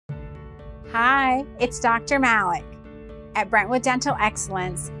Hi, it's Dr. Malik. At Brentwood Dental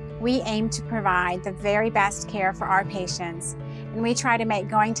Excellence, we aim to provide the very best care for our patients, and we try to make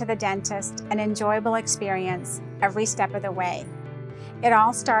going to the dentist an enjoyable experience every step of the way. It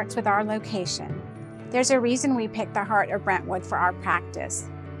all starts with our location. There's a reason we picked the heart of Brentwood for our practice.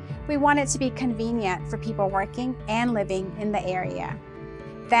 We want it to be convenient for people working and living in the area.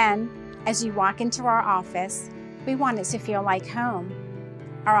 Then, as you walk into our office, we want it to feel like home.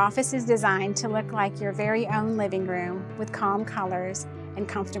 Our office is designed to look like your very own living room with calm colors and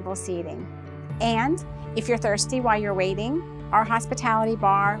comfortable seating. And if you're thirsty while you're waiting, our hospitality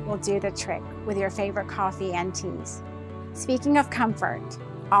bar will do the trick with your favorite coffee and teas. Speaking of comfort,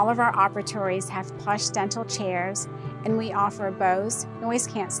 all of our operatories have plush dental chairs, and we offer Bose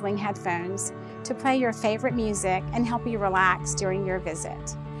noise-canceling headphones to play your favorite music and help you relax during your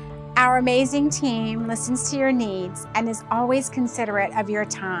visit. Our amazing team listens to your needs and is always considerate of your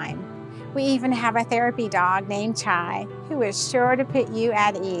time. We even have a therapy dog named Chai, who is sure to put you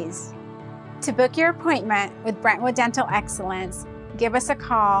at ease. To book your appointment with Brentwood Dental Excellence, give us a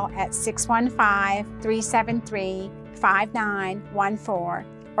call at 615-373-5914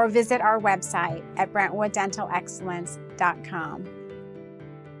 or visit our website at brentwooddentalecellence.com.